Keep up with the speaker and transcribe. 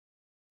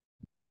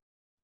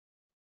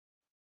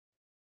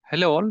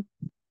Hello all,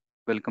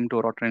 welcome to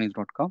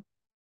OTBI.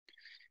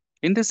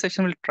 In this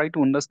session, we'll try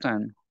to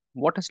understand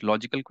what is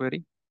logical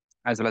query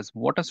as well as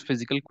what is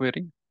physical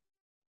query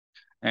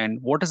and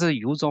what is the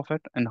use of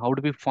it and how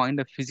do we find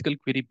a physical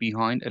query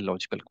behind a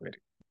logical query.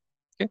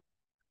 Okay,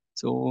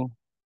 so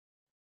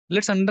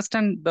let's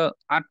understand the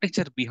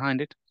architecture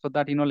behind it so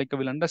that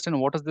we'll understand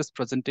what is this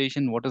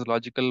presentation, what is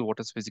logical, what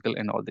is physical,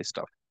 and all this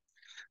stuff.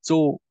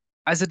 So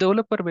as a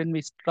developer, when we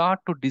start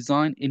to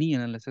design any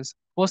analysis,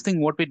 first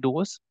thing what we do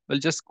is we'll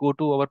just go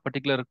to our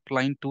particular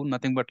client tool,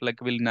 nothing but like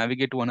we'll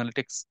navigate to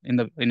analytics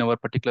in our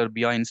particular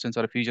BI instance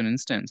or a Fusion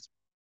instance.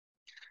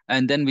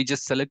 And then we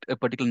just select a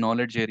particular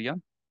knowledge area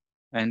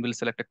and we'll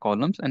select a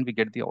columns and we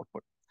get the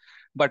output.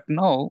 But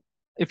now,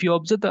 if you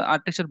observe the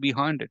architecture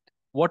behind it,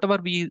 whatever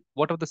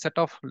the set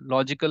of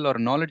logical or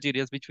knowledge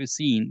areas which we've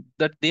seen,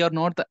 that they are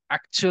not the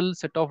actual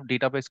set of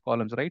database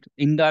columns, right?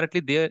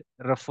 Indirectly, they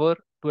refer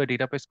to a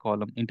database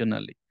column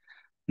internally.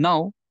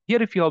 Now,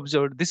 here, if you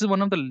observe, this is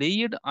one of the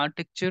layered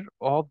architecture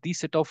of the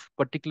set of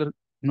particular,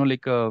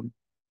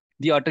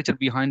 the architecture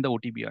behind the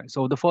OTBI.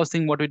 So the first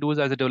thing what we do is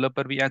as a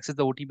developer, we access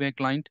the OTBI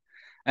client,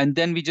 and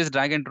then we just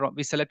drag and drop.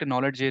 We select a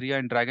knowledge area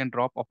and drag and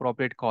drop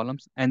appropriate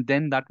columns, and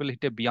then that will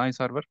hit a BI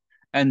server.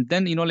 And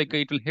then it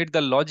will hit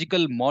the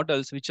logical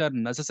models which are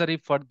necessary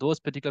for those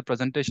particular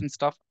presentation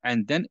stuff,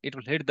 and then it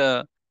will hit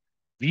the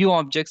view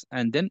objects,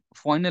 and then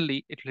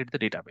finally it will hit the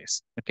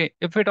database. Okay.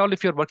 If at all,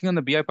 if you're working on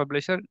the BI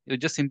publisher, you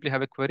just simply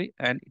have a query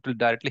and it will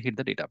directly hit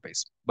the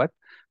database. But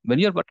when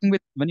you're working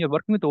with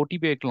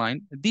OTBI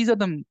client, these are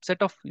the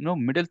set of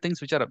middle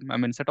things which are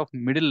set of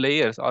middle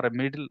layers or a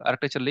middle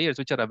architecture layers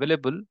which are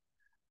available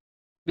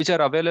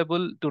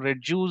to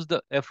reduce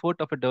the effort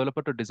of a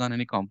developer to design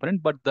any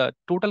component, but the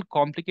total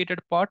complicated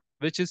part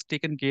which is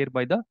taken care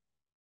by the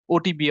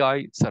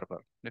OTBI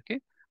server. Okay.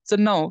 So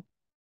now,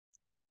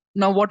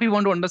 what we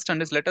want to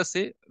understand is, let us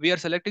say we are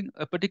selecting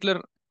a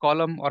particular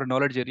column or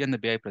knowledge area in the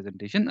BI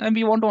presentation, and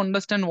we want to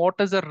understand what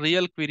is the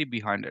real query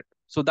behind it.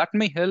 So that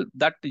may help,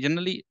 that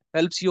generally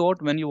helps you out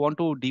when you want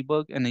to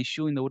debug an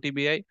issue in the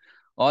OTBI,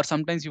 or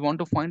sometimes you want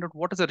to find out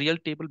what is the real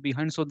table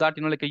behind so that,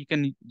 you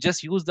can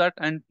just use that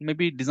and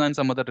maybe design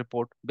some other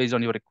report based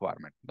on your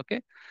requirement.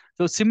 Okay.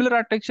 So similar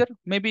architecture,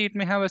 maybe it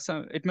may have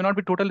it may not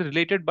be totally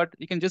related, but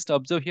you can just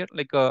observe here,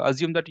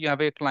 assume that you have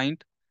a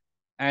client,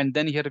 and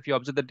then here, if you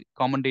observe the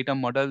common data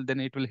model,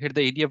 then it will hit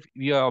the ADF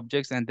view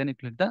objects and then it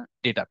will hit the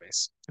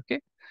database. Okay.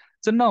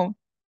 So now,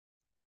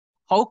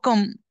 how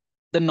come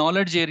the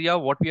knowledge area,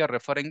 what we are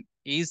referring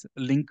is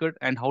linked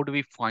and how do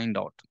we find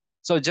out?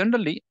 So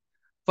generally,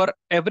 for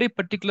every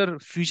particular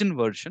Fusion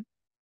version,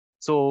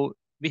 so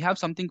we have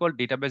something called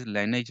database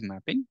lineage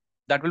mapping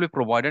that will be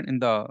provided in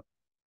the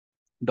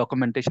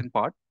documentation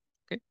part.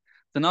 Okay.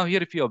 So now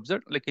here, if you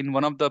observe, like in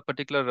one of the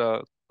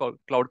particular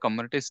cloud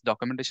communities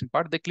documentation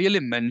part, they clearly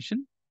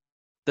mention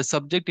the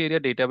subject area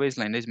database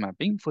lineage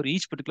mapping for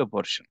each particular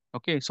version.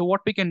 Okay, so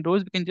what we can do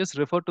is we can just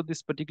refer to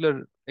this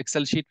particular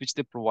Excel sheet which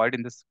they provide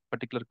in this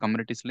particular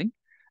communities link,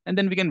 and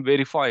then we can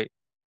verify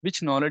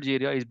which knowledge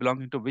area is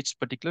belonging to which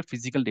particular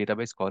physical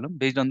database column.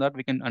 Based on that,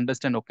 we can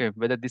understand, okay,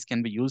 whether this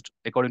can be used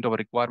according to our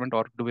requirement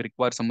or do we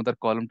require some other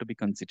column to be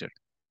considered.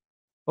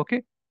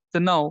 Okay, so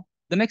now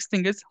the next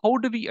thing is how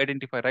do we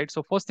identify, right?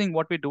 So first thing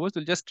what we do is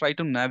we'll just try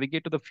to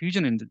navigate to the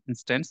Fusion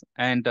instance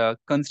and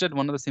consider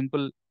one of the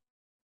simple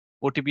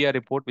OTBI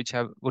report which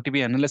have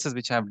OTBI analysis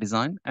which I have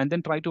designed, and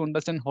then try to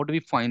understand how do we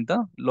find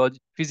the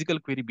physical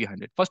query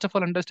behind it. First of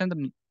all, understand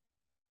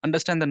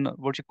the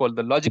what you call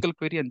the logical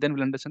query, and then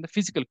we'll understand the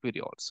physical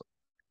query also.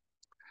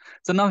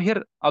 So now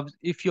here,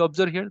 if you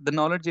observe here, the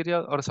knowledge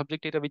area or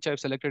subject area which I've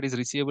selected is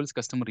receivables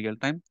customer real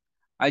time.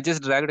 I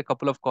just dragged a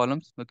couple of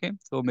columns. Okay,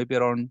 so maybe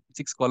around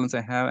 6 columns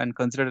I have, and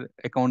consider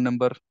account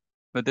number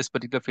with this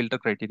particular filter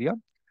criteria.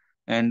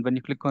 And when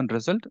you click on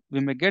result,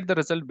 we may get the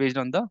result based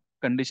on the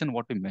condition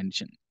what we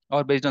mentioned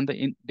or based on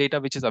the data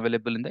which is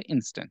available in the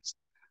instance.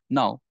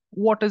 Now,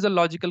 what is the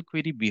logical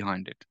query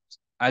behind it?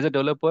 As a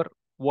developer,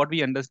 what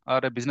we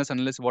understand, or a business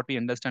analyst, what we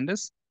understand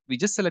is we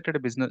just selected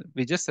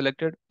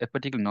a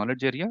particular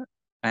knowledge area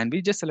and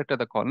we just selected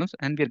the columns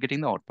and we are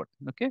getting the output.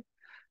 Okay.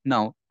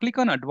 Now, click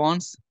on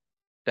advanced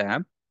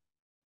tab.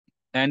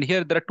 And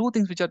here there are two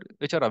things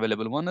which are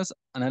available. One is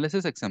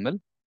analysis XML,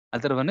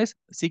 other one is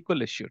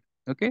SQL issued.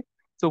 Okay.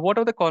 So what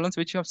are the columns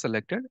which you have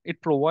selected? It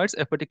provides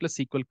a particular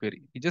SQL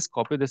query. You just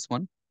copy this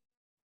one.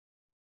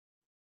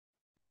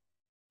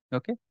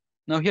 Okay.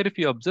 Now here, if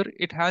you observe,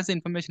 it has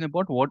information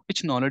about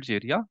which knowledge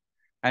area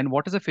and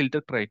what is the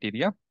filter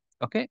criteria.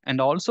 Okay. And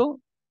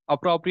also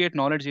appropriate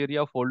knowledge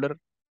area folder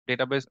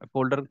database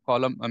folder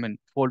column,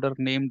 folder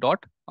name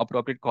dot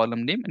appropriate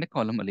column name and a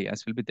column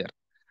alias will be there.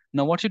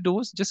 Now what you do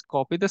is just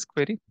copy this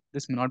query.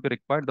 This may not be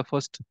required. The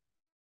first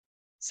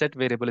set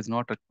variable is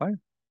not required.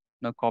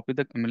 Now copy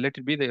let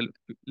it be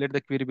let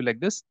the query be like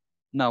this.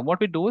 Now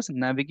what we do is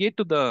navigate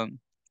to the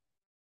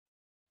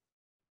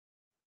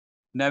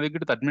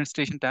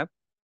administration tab,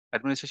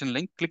 administration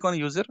link, click on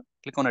user,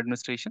 click on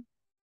administration.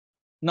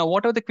 Now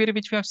what are the query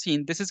which we have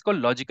seen? This is called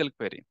logical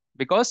query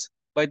because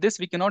By this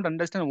we cannot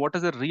understand what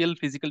is the real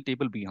physical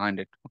table behind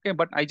it. Okay,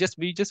 but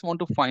we just want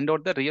to find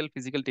out the real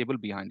physical table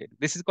behind it.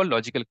 This is called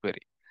logical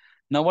query.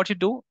 Now what you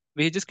do,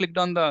 we just clicked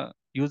on the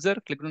user,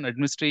 clicked on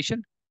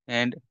administration,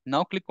 and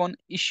now click on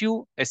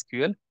issue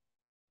SQL.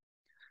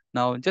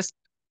 Now just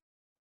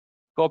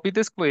copy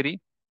this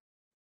query,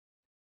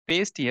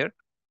 paste here,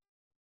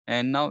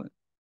 and now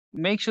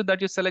make sure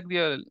that you select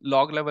the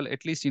log level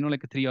at least,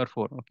 like a 3 or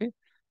 4. Okay,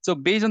 so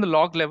based on the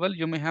log level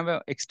you may have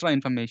extra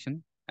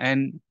information,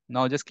 and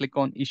now just click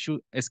on issue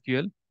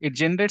SQL. It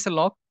generates a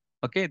log.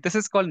 Okay, this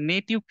is called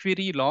native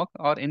query log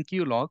or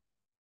NQ log,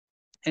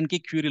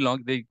 NQ query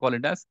log they call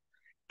it as.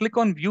 Click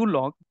on view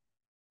log.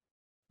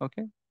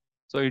 Okay,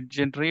 so it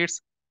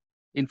generates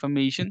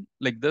information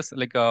like this,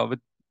 like with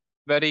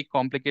very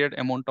complicated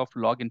amount of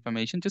log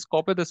information. Just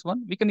copy this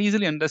one, we can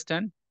easily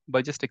understand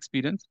by just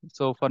experience.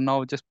 So for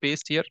now just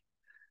paste here.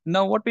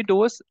 Now what we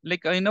do is,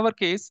 like in our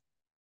case,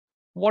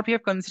 what we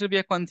have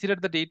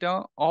considered the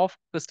data of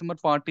customer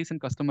parties and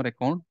customer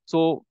account.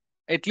 So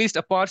at least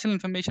a partial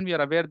information we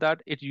are aware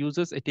that it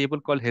uses a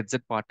table called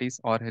headset parties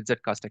or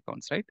headset cast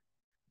accounts, right?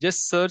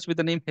 Just search with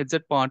the name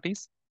headset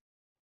parties.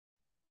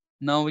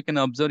 Now we can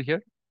observe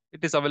here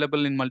it is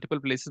available in multiple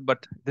places,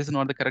 but this is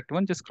not the correct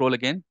one. Just scroll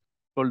again,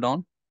 scroll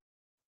down.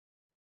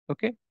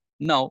 Okay,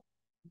 now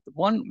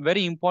one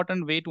very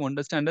important way to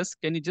understand is,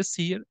 can you just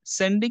see here,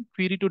 sending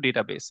query to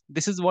database.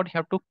 This is what you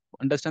have to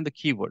understand, the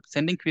keyword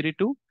sending query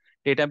to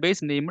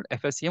database named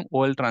FSCM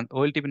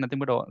OLTP, nothing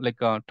but like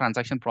a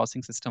transaction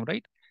processing system,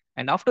 right?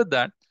 And after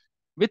that,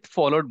 with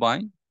followed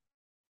by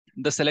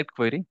the select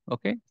query.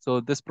 Okay, so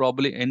this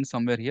probably ends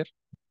somewhere here.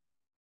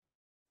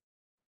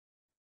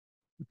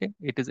 Okay,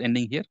 it is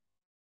ending here.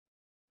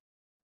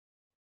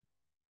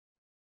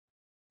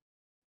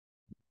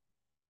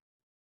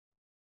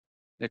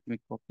 Let me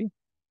copy.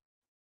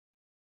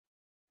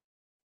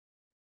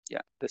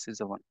 Yeah, this is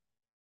the one.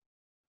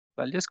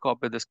 So I'll just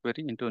copy this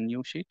query into a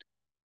new sheet.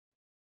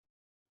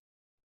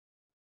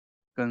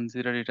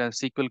 Consider it as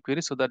SQL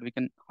query so that we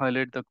can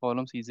highlight the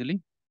columns easily.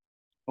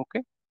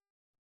 Okay.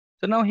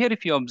 So now here,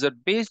 if you observe,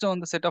 based on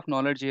the set of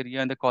knowledge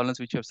area and the columns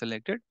which you have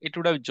selected, it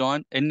would have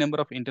joined n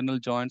number of internal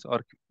joins,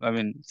 or I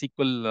mean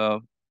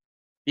SQL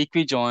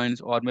equi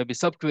joins, or maybe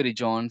subquery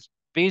joins.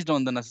 Based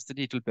on the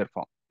necessity, it will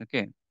perform.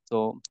 Okay.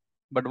 So,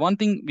 but one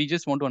thing we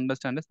just want to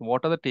understand is,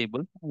 what are the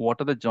table, what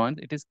are the joins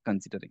it is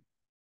considering.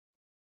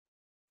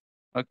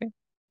 Okay.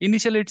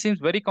 Initially, it seems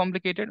very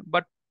complicated,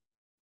 but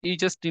you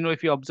just,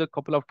 if you observe a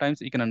couple of times,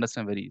 you can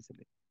understand very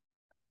easily.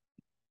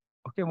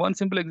 Okay, one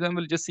simple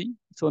example, just see.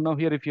 So now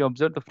here, if you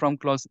observe the from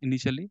clause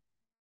initially,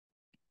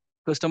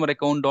 customer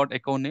account dot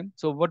account name.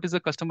 So what is the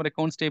customer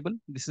accounts table?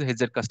 This is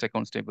HZ cust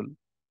accounts table.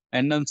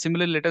 And now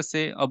similarly, let us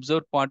say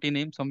observe party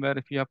name somewhere.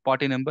 If you have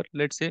party number,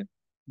 let's say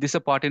this is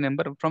a party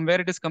number. From where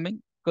it is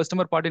coming?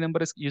 Customer party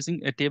number is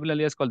using a table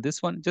alias called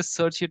this one. Just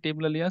search your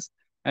table alias,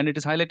 and it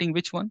is highlighting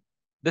which one.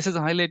 This is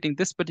highlighting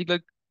this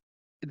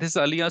is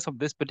alias of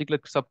this particular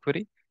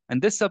subquery.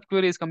 And this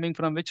subquery is coming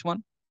from which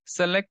one?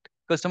 Select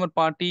customer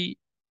party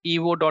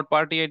EO dot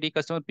party ID,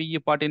 customer PE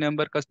party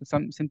number,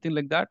 something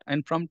like that.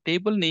 And from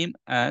table name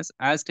as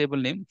table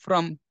name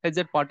from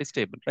headset parties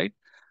table, right?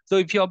 So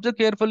if you observe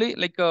carefully,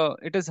 like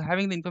it is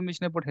having the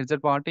information about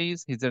headset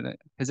parties,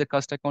 headset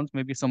cust accounts,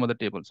 maybe some other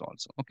tables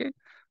also. Okay.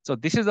 So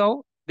this is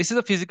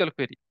a physical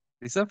query.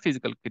 This is a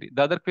physical query.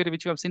 The other query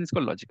which you have seen is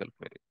called logical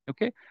query.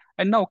 Okay.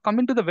 And now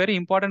coming to the very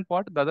important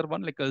part, the other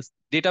one, like a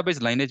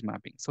database lineage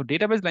mapping. So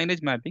database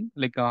lineage mapping,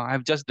 like I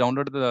have just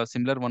downloaded the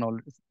similar one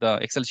already, the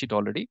Excel sheet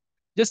already.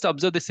 Just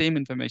observe the same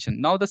information.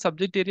 Now the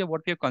subject area,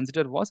 what we have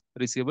considered was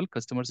receivable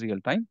customers real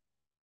time,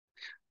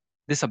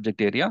 this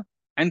subject area,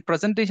 and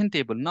presentation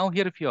table. Now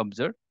here, if you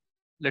observe,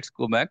 let's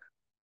go back.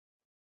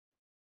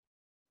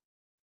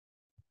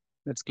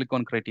 Let's click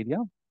on criteria.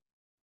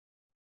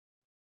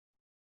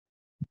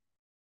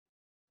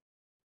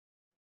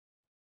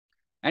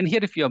 And here,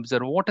 if you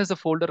observe, what is the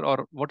folder,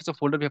 or what is the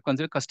folder we have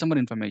considered customer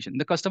information?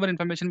 The customer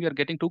information, we are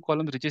getting two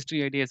columns,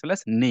 registry ID as well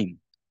as name.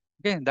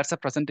 Okay, that's a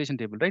presentation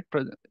table, right?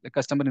 The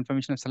customer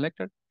information is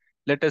selected.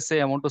 Let us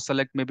say I want to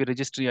select maybe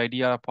registry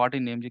ID or party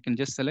name. You can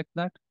just select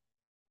that.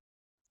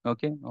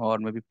 Okay, or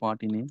maybe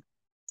party name.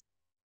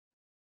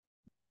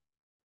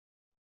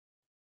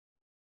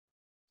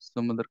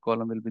 Some other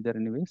column will be there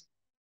anyways.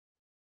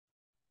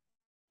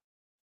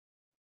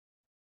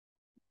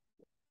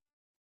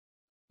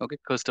 Okay,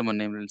 customer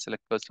name, we'll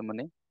select customer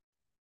name.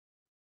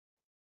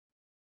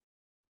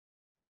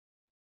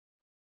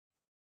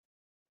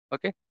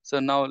 Okay, so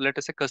now let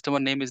us say customer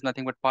name is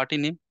nothing but party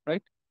name,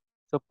 right?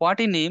 So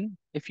party name,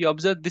 if you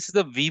observe, this is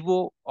the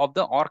Vivo of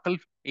the Oracle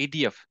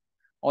ADF,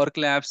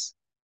 Oracle Apps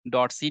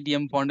dot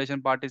CDM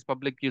Foundation parties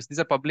public views. These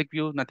are public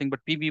views, nothing but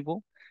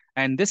PVO.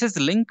 And this is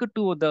linked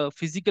to the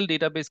physical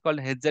database called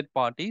headset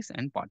parties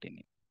and party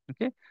name.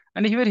 Okay.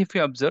 And here, if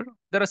you observe,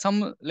 there are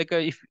some, like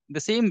if the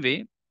same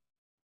way,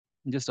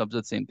 just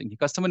observe the same thing.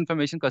 Customer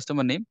information,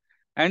 customer name.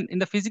 And in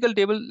the physical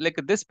table, like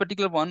this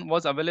particular one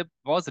was available,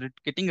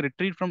 getting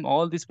retrieved from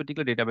all these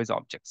particular database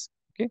objects.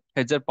 Okay.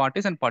 Heads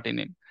parties and party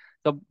name.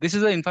 So this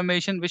is the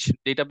information which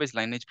database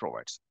Lineage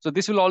provides. So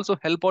this will also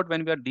help out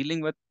when we are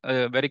dealing with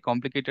a very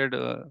complicated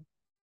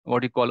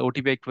what you call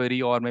OTBI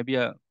query, or maybe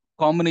a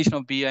combination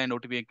of BI and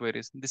OTBI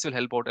queries. This will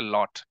help out a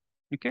lot.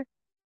 Okay.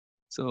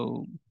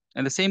 So,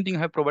 and the same thing I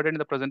have provided in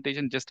the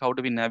presentation, just how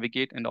do we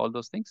navigate and all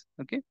those things.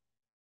 Okay.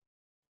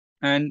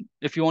 And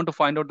if you want to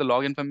find out the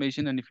log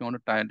information, and if you want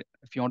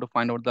to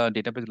find out the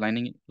database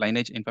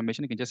lineage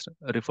information, you can just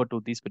refer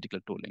to these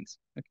particular two links.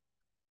 Okay.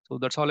 So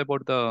that's all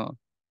about the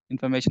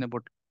information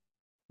about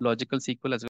logical SQL as well.